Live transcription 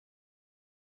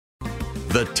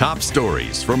The top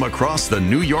stories from across the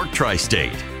New York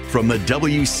tri-state from the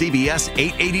WCBS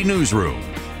 880 newsroom.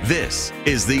 This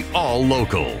is the All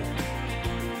Local.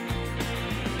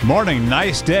 Morning,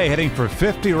 nice day, heading for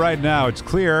 50 right now. It's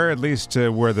clear, at least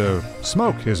where the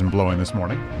smoke isn't blowing this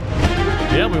morning.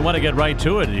 Yeah, we want to get right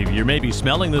to it. You may be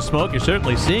smelling the smoke. You're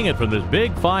certainly seeing it from this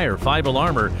big fire,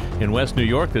 5-alarmer in West New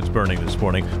York that's burning this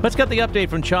morning. Let's get the update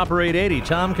from Chopper 880,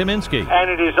 Tom Kaminsky.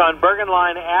 And it is on Bergen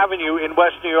Line Avenue in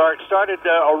West New York. Started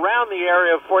around the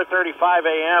area of 4:35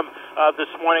 a.m.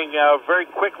 This morning. Very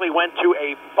quickly went to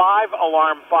a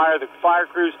 5-alarm fire. The fire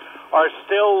crews are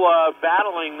still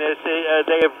battling this.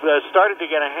 They have started to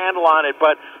get a handle on it,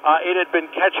 but it had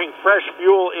been catching fresh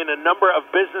fuel in a number of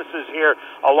businesses here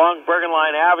along Bergen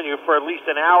Line Avenue for at least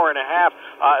an hour and a half.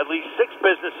 At least 6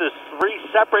 businesses,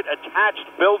 3 separate attached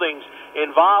buildings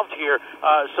involved here.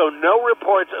 So no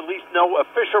reports, at least no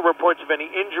official reports of any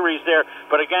injuries there.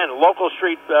 But again, local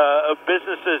street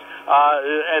businesses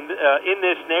and in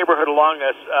this neighborhood along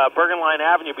Bergen Line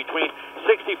Avenue between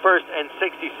 61st and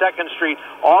 62nd Street,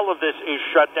 all of this is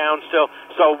shut down still.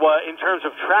 So in terms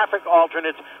of traffic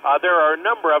alternates, there are a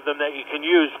number of them that you can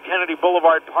use. Kennedy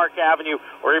Boulevard, Park Avenue,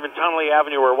 or even Tunnelly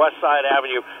Avenue or West Side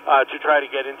Avenue to try to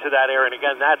get into that area. And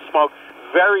again, that smoke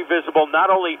very visible, not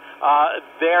only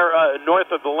there north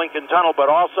of the Lincoln Tunnel, but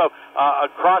also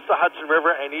across the Hudson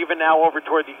River and even now over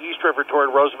toward the East River toward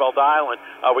Roosevelt Island.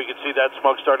 We can see that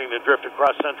smoke starting to drift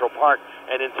across Central Park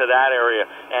and into that area.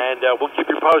 And we'll keep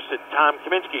you posted. Tom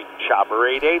Kaminsky, Chopper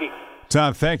 880.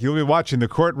 Tom, thank you. We'll be watching the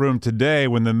courtroom today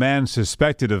when the man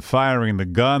suspected of firing the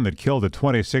gun that killed a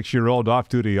 26-year-old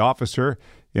off-duty officer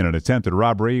in an attempted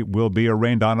robbery will be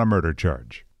arraigned on a murder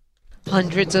charge.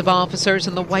 Hundreds of officers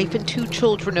and the wife and 2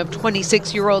 children of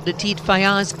 26-year-old Atit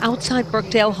Fayaz outside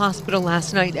Brookdale Hospital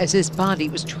last night as his body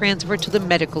was transferred to the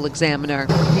medical examiner.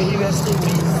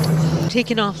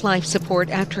 Taken off life support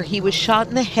after he was shot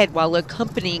in the head while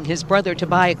accompanying his brother to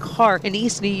buy a car in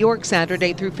East New York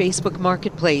Saturday through Facebook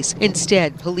Marketplace.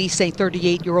 Instead, police say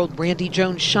 38-year-old Randy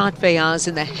Jones shot Fayaz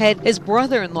in the head, his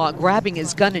brother-in-law grabbing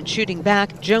his gun and shooting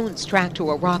back. Jones tracked to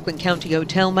a Rockland County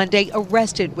hotel Monday,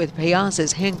 arrested with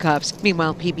Fayaz's handcuffs.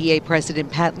 Meanwhile, PBA President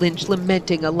Pat Lynch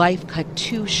lamenting a life cut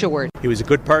too short. He was a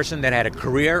good person that had a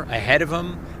career ahead of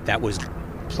him, that was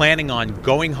planning on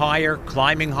going higher,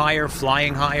 climbing higher,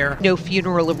 flying higher. No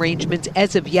funeral arrangements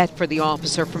as of yet for the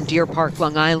officer from Deer Park,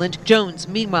 Long Island. Jones,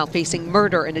 meanwhile, facing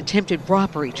murder and attempted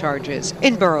robbery charges.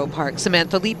 In Borough Park,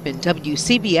 Samantha Liebman,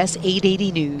 WCBS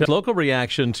 880 News. The local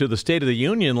reaction to the State of the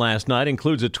Union last night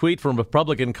includes a tweet from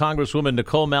Republican Congresswoman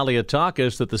Nicole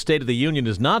Malliotakis that the State of the Union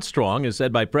is not strong, as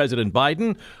said by President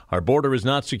Biden. Our border is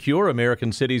not secure.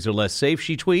 American cities are less safe,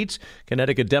 she tweets.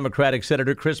 Connecticut Democratic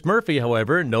Senator Chris Murphy,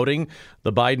 however, noting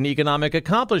the Biden economic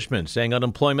accomplishments, saying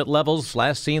unemployment levels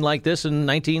last seen like this in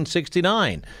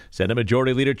 1969. Senate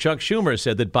Majority Leader Chuck Schumer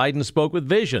said that Biden spoke with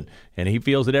vision, and he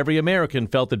feels that every American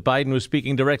felt that Biden was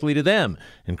speaking directly to them.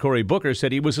 And Cory Booker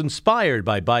said he was inspired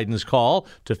by Biden's call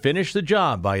to finish the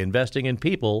job by investing in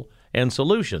people and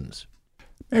solutions.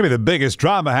 Maybe the biggest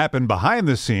drama happened behind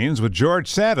the scenes with George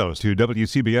Santos. To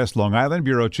WCBS Long Island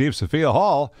Bureau Chief Sophia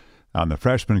Hall on the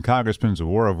freshman congressman's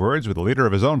war of words with the leader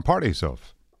of his own party,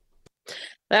 Soph.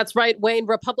 That's right, Wayne.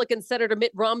 Republican Senator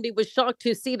Mitt Romney was shocked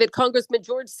to see that Congressman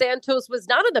George Santos was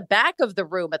not in the back of the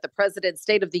room at the president's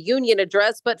State of the Union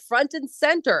address, but front and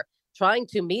center, trying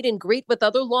to meet and greet with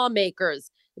other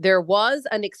lawmakers. There was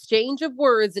an exchange of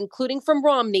words, including from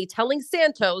Romney telling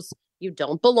Santos, "You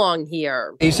don't belong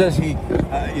here." He says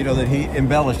that he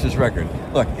embellished his record.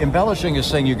 Look, embellishing is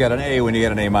saying you got an A when you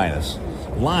get an A minus.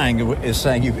 Lying is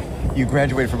saying you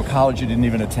graduated from a college you didn't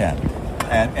even attend.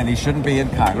 And he shouldn't be in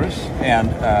Congress, and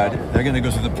they're going to go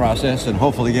through the process and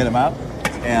hopefully get him out.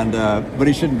 But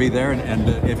he shouldn't be there, and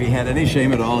if he had any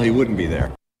shame at all, he wouldn't be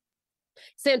there.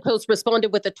 Santos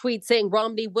responded with a tweet saying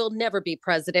Romney will never be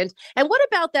president. And what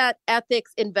about that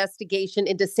ethics investigation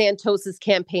into Santos's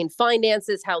campaign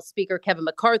finances? House Speaker Kevin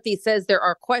McCarthy says there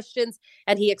are questions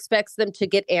and he expects them to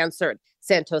get answered.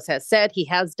 Santos has said he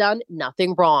has done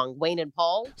nothing wrong. Wayne and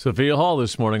Paul. Sophia Hall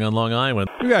this morning on Long Island.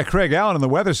 We got Craig Allen in the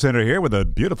Weather Center here with a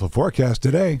beautiful forecast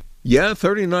today. Yeah,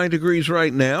 39 degrees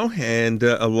right now and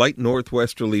a light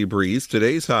northwesterly breeze.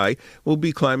 Today's high will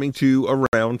be climbing to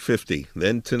around 50.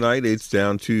 Then tonight it's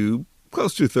down to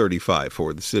close to 35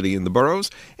 for the city and the boroughs,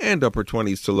 and upper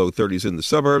 20s to low 30s in the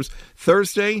suburbs.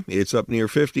 Thursday, it's up near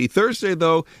 50. Thursday,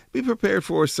 though, be prepared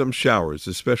for some showers,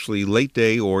 especially late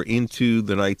day or into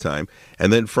the nighttime.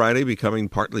 And then Friday becoming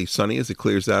partly sunny as it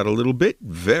clears out a little bit.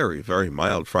 Very, very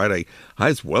mild Friday.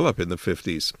 Highs well up in the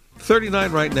 50s.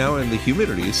 39 right now, and the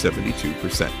humidity is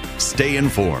 72%. Stay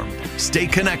informed. Stay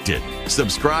connected.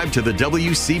 Subscribe to the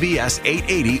WCBS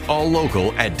 880 All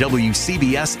Local at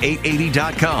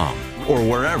WCBS880.com or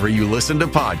wherever you listen to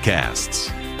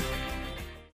podcasts.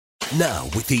 Now,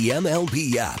 with the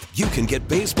MLB app, you can get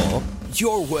baseball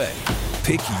your way.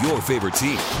 Pick your favorite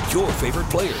team, your favorite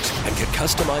players, and get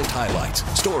customized highlights,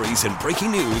 stories, and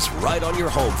breaking news right on your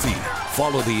home feed.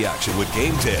 Follow the action with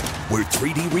Game 10, where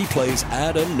 3D replays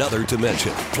add another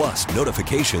dimension. Plus,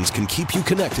 notifications can keep you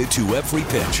connected to every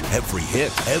pitch, every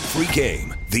hit, every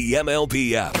game. The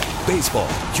MLB app. Baseball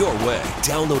your way.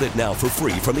 Download it now for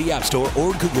free from the App Store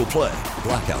or Google Play.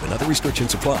 Blackout and other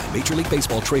restrictions apply. Major League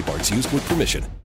Baseball trademarks used with permission.